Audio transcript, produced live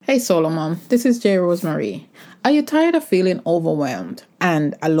Hey Solomon, this is J. Rosemary. Are you tired of feeling overwhelmed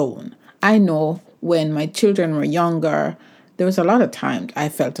and alone? I know when my children were younger, there was a lot of times I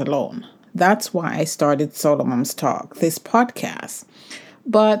felt alone. That's why I started Solomon's Talk, this podcast.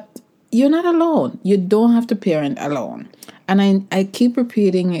 But you're not alone. You don't have to parent alone. And I keep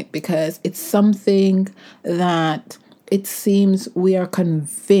repeating it because it's something that it seems we are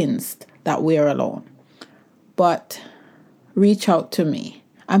convinced that we're alone. But reach out to me.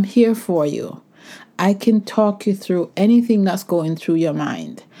 I'm here for you. I can talk you through anything that's going through your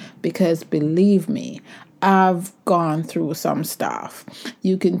mind because believe me, I've gone through some stuff.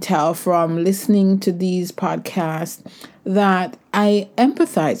 You can tell from listening to these podcasts that I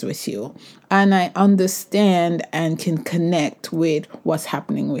empathize with you and I understand and can connect with what's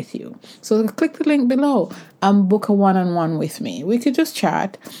happening with you. So click the link below and book a one-on-one with me. We could just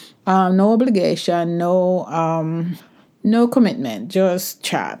chat. No obligation, no commitment, just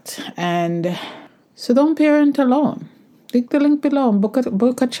chat. And so don't parent alone. Click the link below and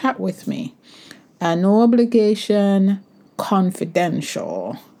book a chat with me. No obligation,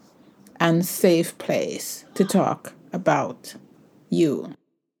 confidential, and safe place to talk about you.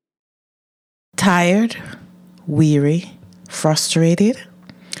 Tired, weary, frustrated?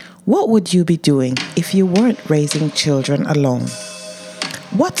 What would you be doing if you weren't raising children alone?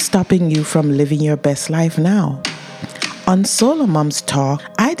 What's stopping you from living your best life now? On Solo Moms Talk,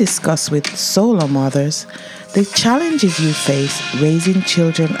 I discuss with solo mothers the challenges you face raising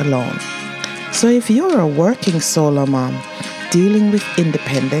children alone. So if you're a working solo mom dealing with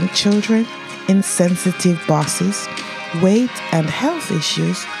independent children, insensitive bosses, weight and health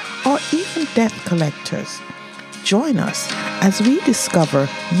issues, or even debt collectors, join us as we discover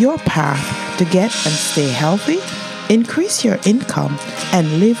your path to get and stay healthy, increase your income,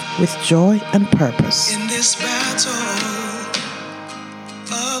 and live with joy and purpose. In this battle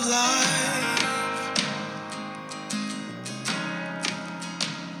of life,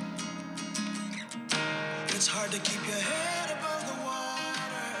 it's hard to keep your head above the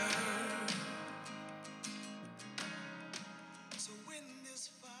water. So win this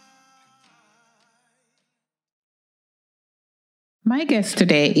fight. My guest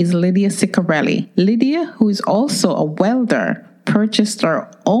today is Lydia Cicarelli. Lydia, who is also a welder, purchased her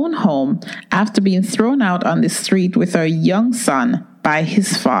own home after being thrown out on the street with her young son by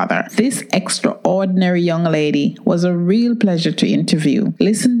his father. This extraordinary young lady was a real pleasure to interview.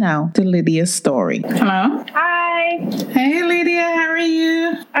 Listen now to Lydia's story. Hello. Hi, Hey Lydia, how are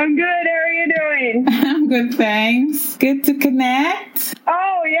you? I'm good. How are you doing? I'm good, thanks. Good to connect.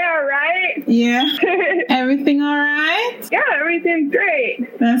 Oh, yeah, right? Yeah. Everything all right? Yeah, everything's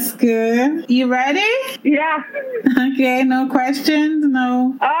great. That's good. You ready? Yeah. Okay, no questions?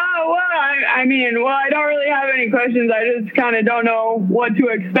 No. Oh, well, I don't really have any questions. I just kind of don't know what to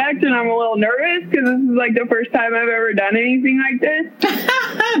expect, and I'm a little nervous because this is like the first time I've ever done anything like this.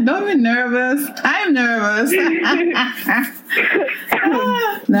 Don't be nervous. I'm nervous.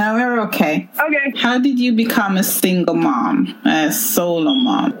 No, we're okay. Okay. How did you become a single mom, a solo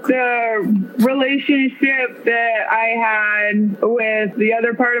mom? The relationship that I had with the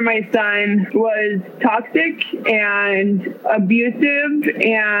other part of my son was toxic and abusive,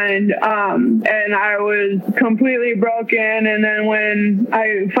 and I was completely broken. And then when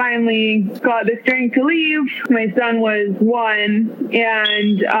I finally got the strength to leave, my son was 1,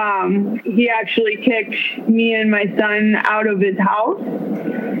 and he actually kicked me and my son out of his house.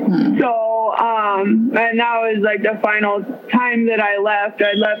 So, and that was like the final time that I left.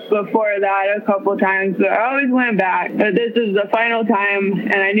 I left before that a couple times, but I always went back. But this is the final time,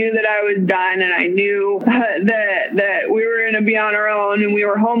 and I knew that I was done, and I knew that we were going to be on our own, and we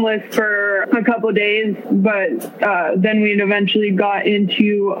were homeless for a couple days, but then we eventually got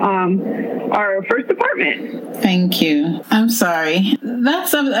into our first apartment. Thank you. I'm sorry.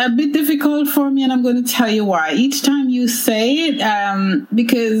 That's a bit difficult for me, and I'm going to tell you why. Each time you say it,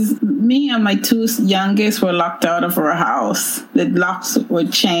 because me and my 2 youngest were locked out of our house. The locks were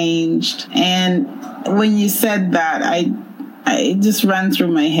changed. And when you said that, I just ran through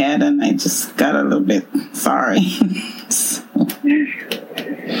my head, and I just got a little bit sorry. So.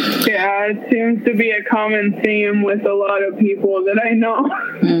 Yeah, it seems to be a common theme with a lot of people that I know.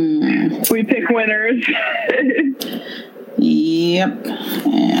 We pick winners. Yep.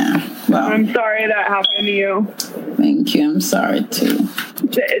 Yeah. Well, I'm sorry that happened to you. Thank you. I'm sorry too.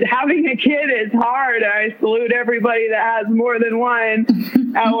 Having a kid is hard. I salute everybody that has more than one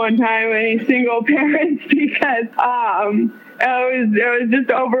at one time, any single parents, because it was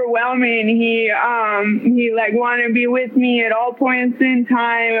just overwhelming. He like wanted to be with me at all points in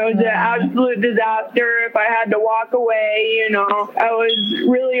time. It was an absolute disaster if I had to walk away, It was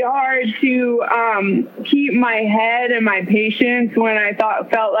really hard to keep my head and my patience when I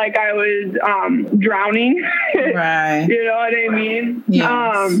felt like I was drowning. Right. You know what I mean?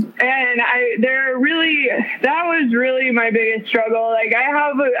 Yes. And that was really my biggest struggle. Like I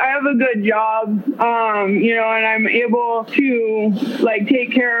have a good job, you know, and I'm able to like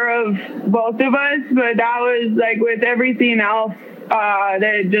take care of both of us, but that was like with everything else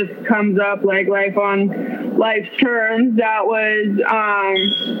that just comes up, like life on life's terms. That was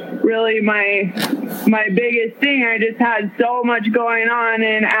really my biggest thing. I just had so much going on,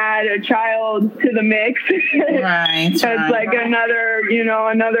 and add a child to the mix. Right. That's like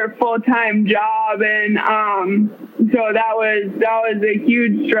another full-time job, and so that was a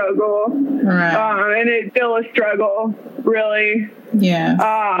huge struggle. Right. And it's still a struggle, really. Yeah.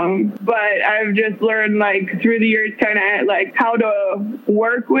 But I've just learned like through the years kind of like how to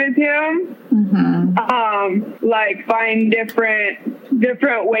work with him. Like find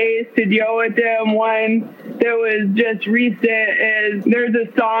different ways to deal with him. One that was just recent is there's a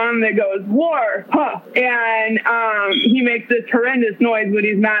song that goes war, huh, and he makes this horrendous noise when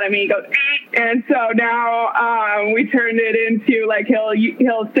he's mad at me. He goes, eh. And so now we turned it into like he'll do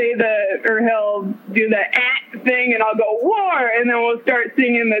the thing, and I'll go war, and then we'll start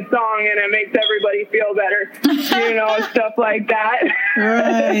singing the song, and it makes everybody feel better, you know, stuff like that.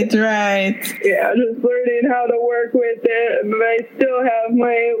 Right. Yeah, just learning how to work with it. But I still have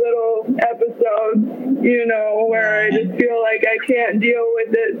my little episodes, you know, where I just feel like I can't deal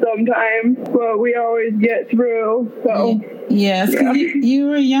with it sometimes, but we always get through. So yes, yeah. you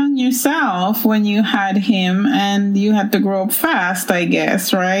were young yourself when you had him, and you had to grow up fast, I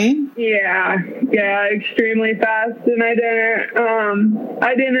guess, right? Yeah, extremely fast, and I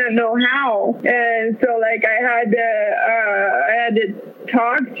didn't know how, and so like I had to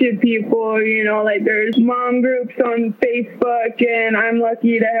talk to people, you know, like there's mom groups on Facebook, and I'm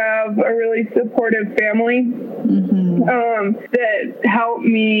lucky to have a really supportive family that helped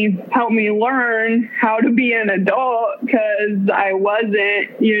me learn how to be an adult, because I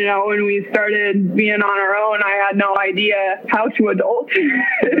wasn't, you know, when we started being on our own, I had no idea how to adult.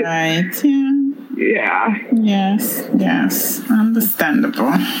 Right. Yeah. Yes.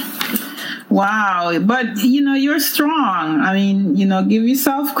 Understandable. Wow. But, you know, you're strong. I mean, you know, give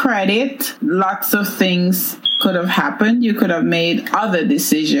yourself credit. Lots of things could have happened. You could have made other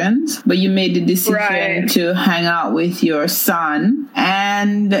decisions, but you made the decision to hang out with your son,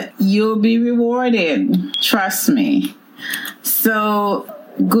 and you'll be rewarded. Trust me. So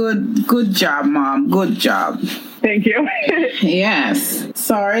good job, Mom. Good job. Thank you. Yes.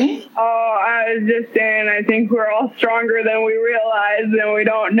 Sorry? Oh, I was just saying, I think we're all stronger than we realize, and we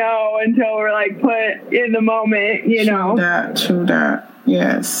don't know until we're like put in the moment, you know. True that.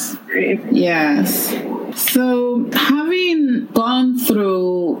 Yes. Yes. So, having gone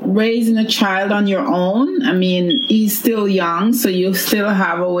through raising a child on your own, I mean, he's still young, so you still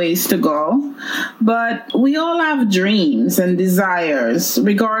have a ways to go. But we all have dreams and desires,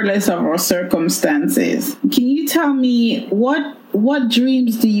 regardless of our circumstances. Can you tell me what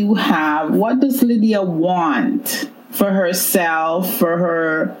dreams do you have? What does Lydia want for herself, for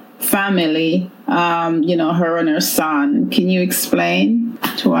her family, you know, her and her son? Can you explain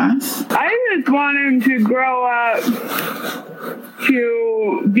to us? I just want him to grow up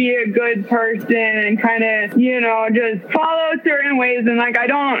to be a good person and kind of, you know, just follow certain ways. And like, I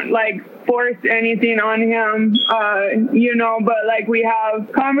don't like force anything on him, you know, but like we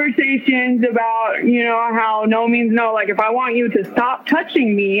have conversations about, you know, how no means no. Like if I want you to stop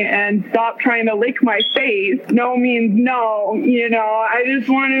touching me and stop trying to lick my face, no means no, you know. I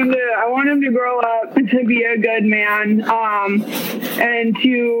want him to grow up to be a good man, and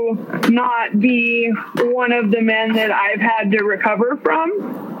to not be one of the men that I've had to recover from.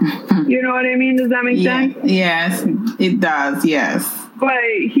 You know what I mean? Does that make sense? Yes, it does. Yes. But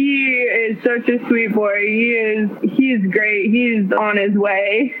he is such a sweet boy. He's great. He's on his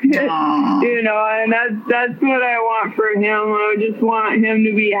way. You know, and that's what I want for him. I just want him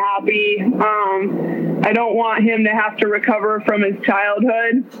to be happy. I don't want him to have to recover from his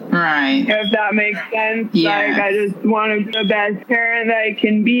childhood. Right. If that makes sense. Yes. Like I just want to be the best parent that I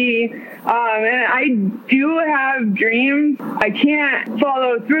can be. And I do have dreams. I can't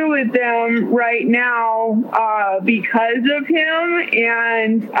follow through with them right now because of him.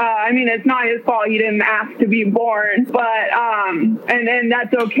 And I mean, it's not his fault. He didn't ask to be born, but and then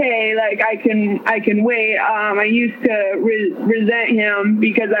that's okay. Like I can wait. I used to resent him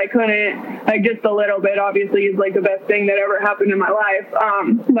because I couldn't, like, just a little bit. Obviously, he's like the best thing that ever happened in my life.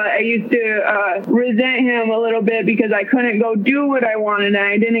 But I used to resent him a little bit because I couldn't go do what I wanted, and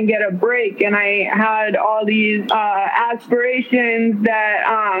I didn't get a break, and I had all these aspirations that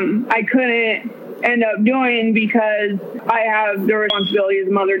I couldn't end up doing because I have the responsibility as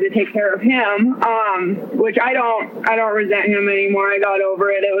a mother to take care of him, which I don't resent him anymore. I got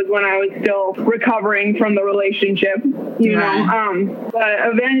over it. It was when I was still recovering from the relationship, you know. But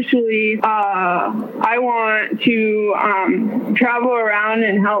eventually, I want to travel around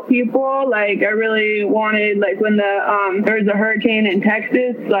and help people. Like I really wanted, like when there was a hurricane in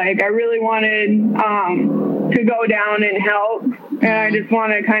Texas, like I really wanted to go down and help, and I just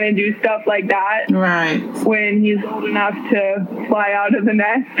want to kind of do stuff like that. Right. When he's old enough to fly out of the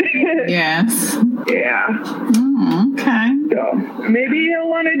nest. Yes. Yeah. Okay. So maybe he'll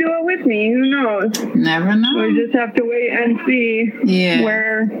want to do it with me. Who knows? Never know. We just have to wait and see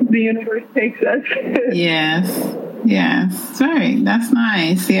where the universe takes us. Yes. Yes. That's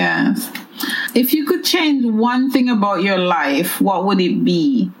nice. Yes. If you could change one thing about your life, what would it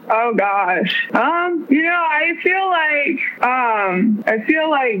be? Oh gosh. You know, I feel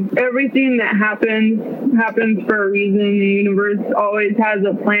like everything that happens for a reason. The universe always has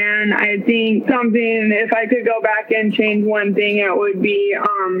a plan. I think something, if I could go back and change one thing, it would be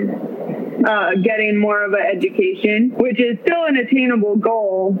getting more of an education, which is still an attainable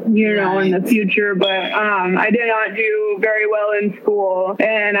goal, you know, in the future. But I did not do very well in school,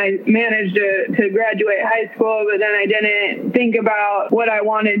 and I managed to graduate high school, but then I didn't think about what I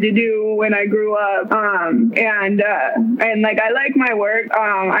wanted to do when I grew up. And like, I like my work.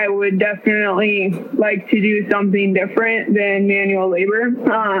 I would definitely like to do something different than manual labor.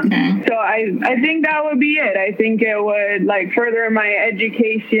 So I think that would be it. I think it would like further my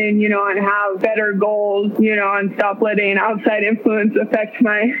education, you know, and have better goals, you know, and stop letting outside influence affect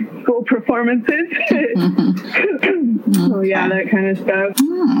my school performances. So yeah, that kind of stuff.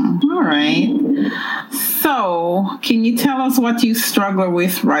 All right. So, can you tell us what you struggle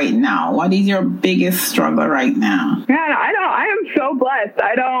with right now? What is your biggest struggle right now? Man, I am so blessed.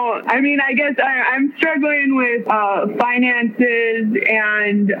 I guess I'm struggling with finances,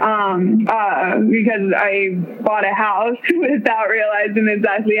 and because I bought a house without realizing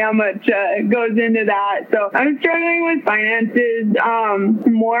exactly how much goes into that. So I'm struggling with finances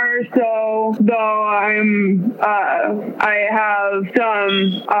more so, though I have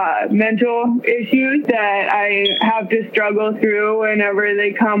some mental issues that I have to struggle through whenever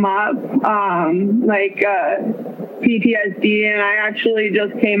they come up, like PTSD, and I actually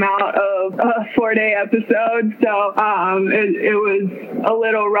just came out of a 4-day episode, so it was a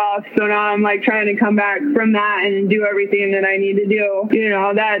little rough. So now I'm like trying to come back from that and do everything that I need to do. You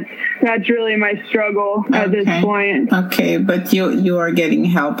know, that's really my struggle at this point. Okay, but you are getting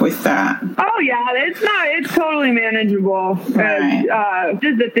help with that. Oh yeah, it's totally manageable. Right. It's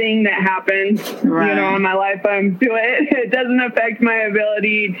just a thing that happens, you know, in my life. It doesn't affect my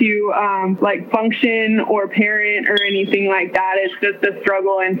ability to like function or parent or anything like that. It's just a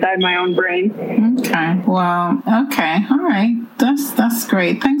struggle inside my own brain. Okay. Well, okay. All right. That's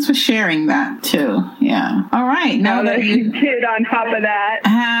great. Thanks for sharing that too. Yeah. All right. Now that you kid on top of that.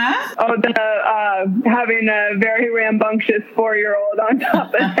 Having a very rambunctious 4-year-old on top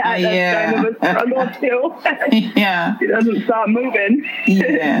of that. That's kind of a struggle too. Yeah. He doesn't stop moving.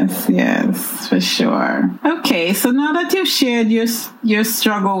 Yes, for sure. Okay, so now that you've shared your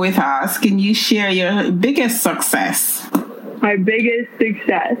struggle with us, can you share your biggest success? My biggest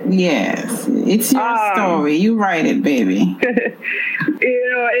success. Yes, it's your story. You write it, baby.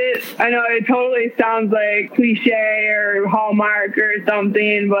 I know it totally sounds like cliche or Hallmark or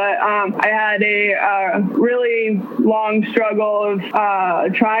something, but I had a really long struggle of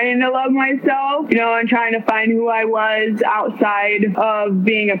trying to love myself, you know, and trying to find who I was outside of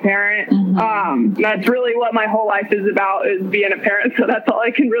being a parent. That's really what my whole life is about, is being a parent. So that's all I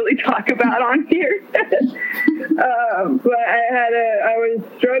can really talk about on here. But I was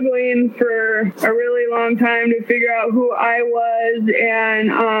struggling for a really long time to figure out who I was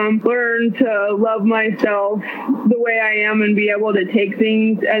and learn to love myself the way I am and be able to take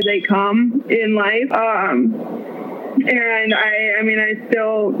things as they come in life. And I mean, I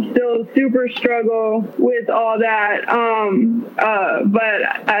still super struggle with all that. But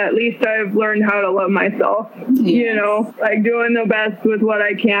at least I've learned how to love myself, you know, like doing the best with what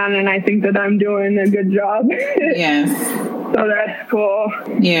I can. And I think that I'm doing a good job. Yes. So that's cool.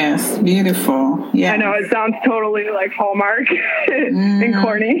 Yes, beautiful. Yeah. I know it sounds totally like Hallmark and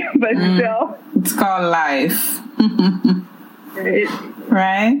corny, but still. It's called life. Right?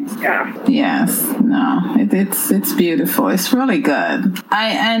 Right? Yeah. Yes. No. It's beautiful. It's really good.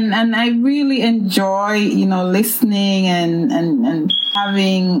 I really enjoy, listening and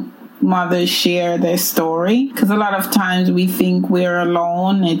having mothers share their story, because a lot of times we think we're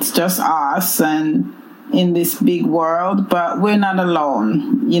alone. It's just us and in this big world, but we're not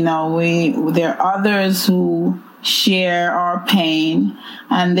alone. There are others who share our pain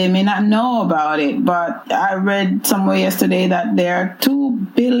and they may not know about it, but I read somewhere yesterday that there are 2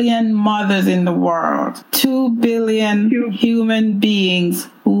 billion mothers in the world, 2 billion human beings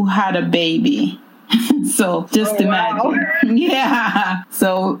who had a baby. So just imagine. Wow. Yeah.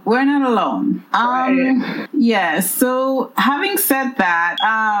 So we're not alone. Right. Yeah. So having said that,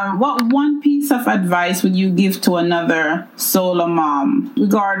 what one piece of advice would you give to another solo mom,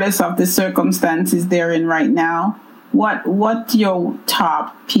 regardless of the circumstances they're in right now? What's your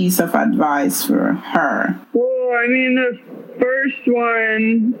top piece of advice for her? Well, I mean, the first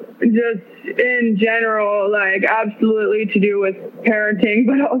one, just in general, like absolutely to do with parenting,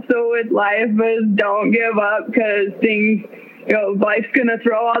 but also with life, is don't give up, because things, life's gonna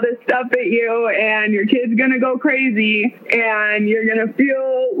throw all this stuff at you and your kid's gonna go crazy and you're gonna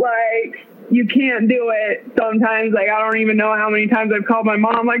feel like you can't do it sometimes. Like, I don't even know how many times I've called my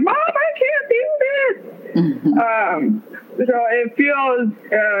mom, like, Mom, I can't do this. So it feels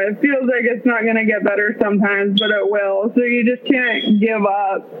like it's not going to get better sometimes, but it will. So you just can't give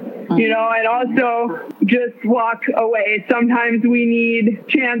up, and also just walk away. Sometimes we need a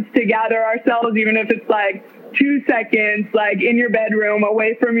chance to gather ourselves, even if it's like 2 seconds, like in your bedroom,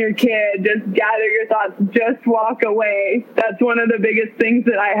 away from your kid. Just gather your thoughts, just walk away. That's one of the biggest things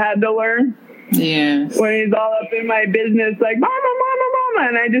that I had to learn. Yes. When he's all up in my business, like, mama,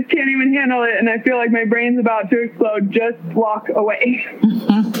 and I just can't even handle it, and I feel like my brain's about to explode, just walk away.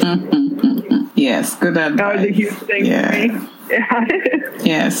 Yes, good advice. That was a huge thing for me. Yeah.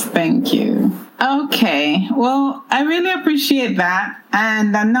 Yes, thank you. Okay, well, I really appreciate that.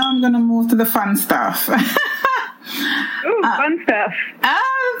 And now I'm going to move to the fun stuff. Ooh, fun stuff.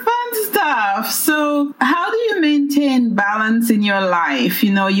 Fun stuff. So how do you maintain balance in your life?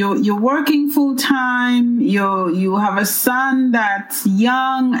 You're working full time. You have a son that's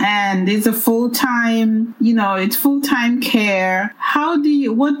young and is a full time. It's full time care.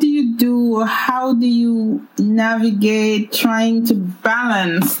 What do you do? How do you navigate trying to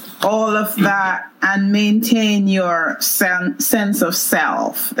balance all of that and maintain your sense of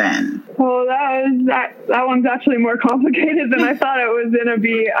self then? Well, that one's actually more complicated than I thought it was going to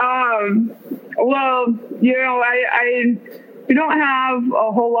be. I don't have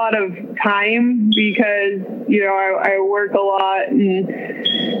a whole lot of time because, I work a lot, and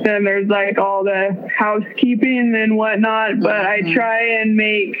then there's like all the housekeeping and whatnot, but I try and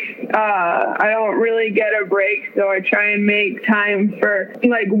I don't really get a break. So I try and make time for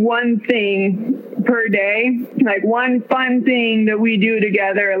like one thing per day, like one fun thing that we do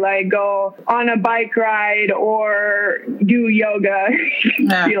together, like go on a bike ride or do yoga. She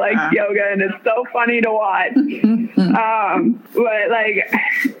likes yoga and it's so funny to watch. But like,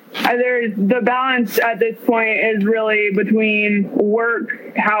 there's the balance at this point is really between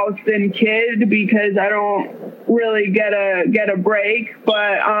work, house, and kid, because I don't really get a break.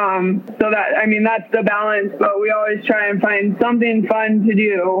 But that's the balance. But we always try and find something fun to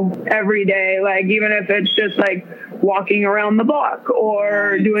do every day, like even if it's just like walking around the block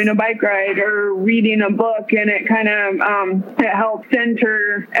or doing a bike ride or reading a book, and it kind of it helps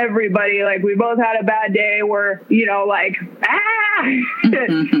center everybody. Like, we both had a bad day where we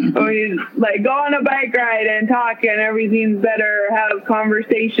like go on a bike ride and talk and everything's better, have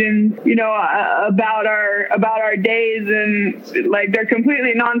conversations about our days, and like they're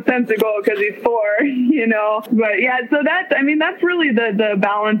completely nonsensical because he's 4 but yeah, so that's really the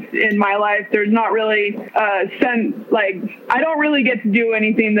balance in my life. There's not really a sense, like I don't really get to do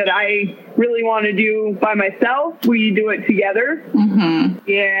anything that I really want to do by myself, we do it together. Mm-hmm.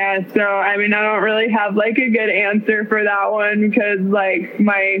 Yeah, so I mean, I don't really have like a good answer for that one because like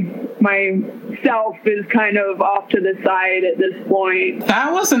my self is kind of off to the side at this point.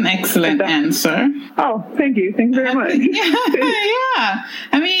 That was an excellent answer. Oh, thank you. Thank you very much. Yeah.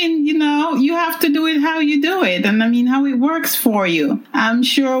 I mean, you have to do it how you do it, and I mean how it works for you. I'm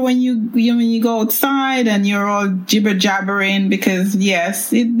sure when you go outside and you're all jibber jabbering, because yes,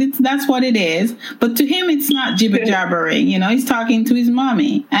 that's what it is. But to him, it's not jibber jabbering. He's talking to his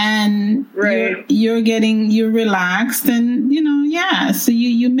mommy, and right. you're relaxed, and so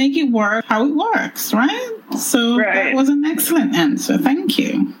you make it work how it works, right? So that was an excellent answer. Thank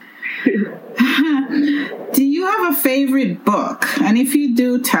you. Do you have a favorite book? And if you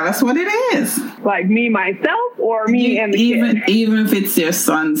do, tell us what it is. Like me, myself, or me and the kid? Even if it's your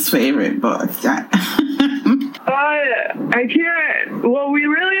son's favorite book. I can't. Well, we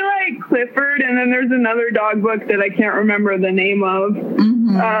really like Clifford, and then there's another dog book that I can't remember the name of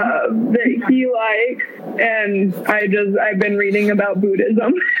that he likes, and I've been reading about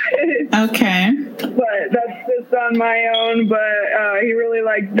Buddhism. Okay. But that's just on my own. But he really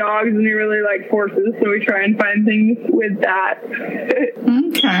likes dogs, and he really likes horses, so we try and find things with that.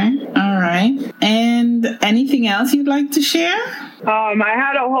 Okay. All right. And anything else you'd like to share? I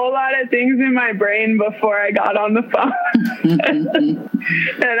had a whole lot of things in my brain before I got on the phone.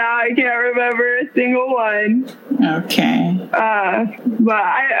 And I can't remember a single one. Okay.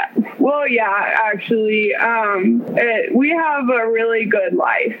 Actually, we have a really good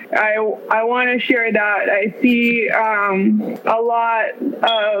life. I want to share that. I see a lot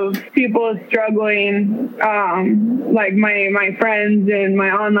of people struggling, like my friends and my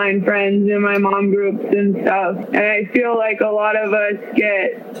online friends and my mom groups and stuff. And I feel like a lot of us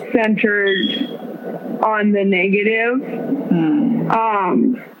get centered on the negative.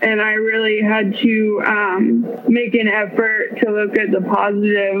 And I really had to make an effort to look at the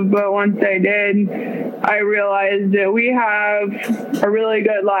positive. But once I did, I realized that we have a really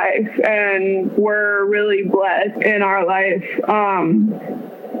good life and we're really blessed in our life.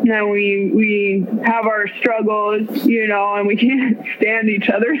 Now we have our struggles, and we can't stand each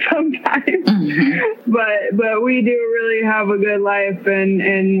other sometimes. Mm-hmm. But we do really have a good life,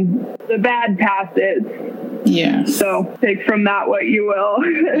 and the bad passes. Yeah. So take from that what you will.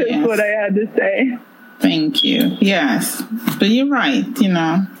 Is what I had to say. Thank you. Yes, but you're right,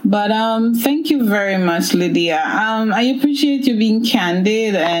 But thank you very much, Lydia. I appreciate you being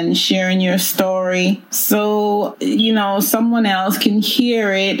candid and sharing your story, so someone else can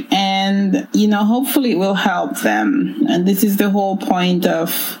hear it, and hopefully it will help them. And this is the whole point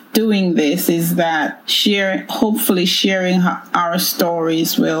of doing this, is that hopefully sharing our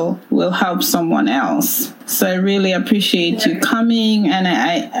stories will help someone else. So I really appreciate you coming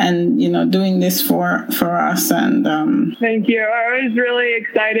and doing this for us. And thank you. I was really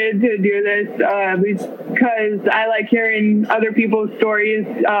excited to do this because I like hearing other people's stories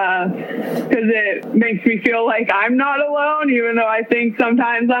because it makes me feel like I'm not alone, even though I think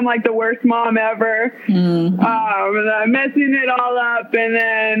sometimes I'm like the worst mom ever. Mm-hmm. I'm messing it all up, and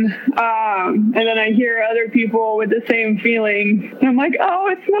then I hear other people with the same feelings. I'm like, oh,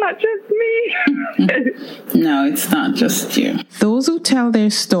 it's not just me. No, it's not just you. Those who tell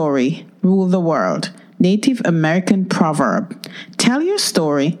their story rule the world. Native American proverb. Tell your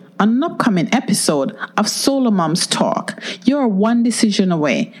story on an upcoming episode of Solar Moms Talk. You're one decision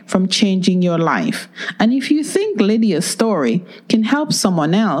away from changing your life. And if you think Lydia's story can help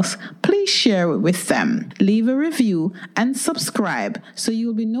someone else, please share it with them. Leave a review and subscribe so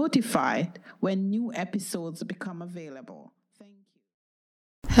you'll be notified when new episodes become available. Thank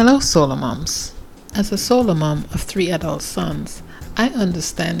you. Hello, Solar Moms. As a solo mom of 3 adult sons, I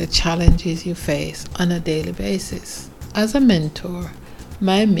understand the challenges you face on a daily basis. As a mentor,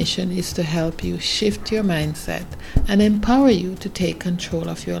 my mission is to help you shift your mindset and empower you to take control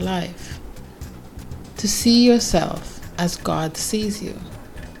of your life, to see yourself as God sees you.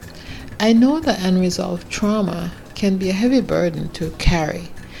 I know that unresolved trauma can be a heavy burden to carry,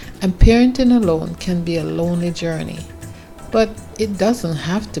 and parenting alone can be a lonely journey, but it doesn't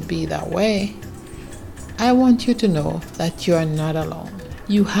have to be that way. I want you to know that you are not alone.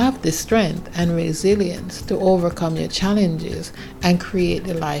 You have the strength and resilience to overcome your challenges and create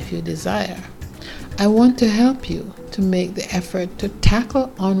the life you desire. I want to help you to make the effort to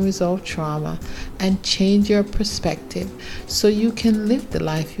tackle unresolved trauma and change your perspective so you can live the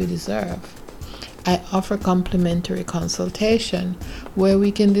life you deserve. I offer complimentary consultation where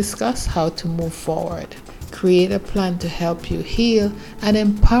we can discuss how to move forward, create a plan to help you heal and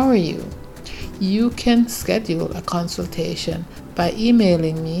empower you. You can schedule a consultation by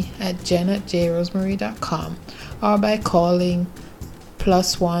emailing me at jen@jrosemary.com or by calling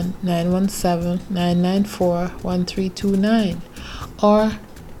 +1 917 994 1329 or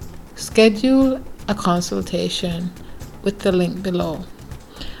schedule a consultation with the link below.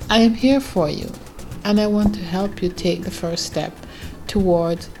 I am here for you, and I want to help you take the first step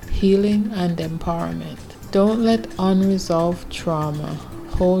towards healing and empowerment. Don't let unresolved trauma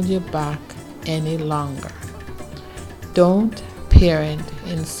hold you back any longer. Don't parent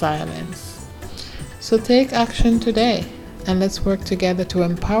in silence. So take action today, and let's work together to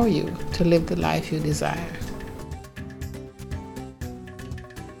empower you to live the life you desire.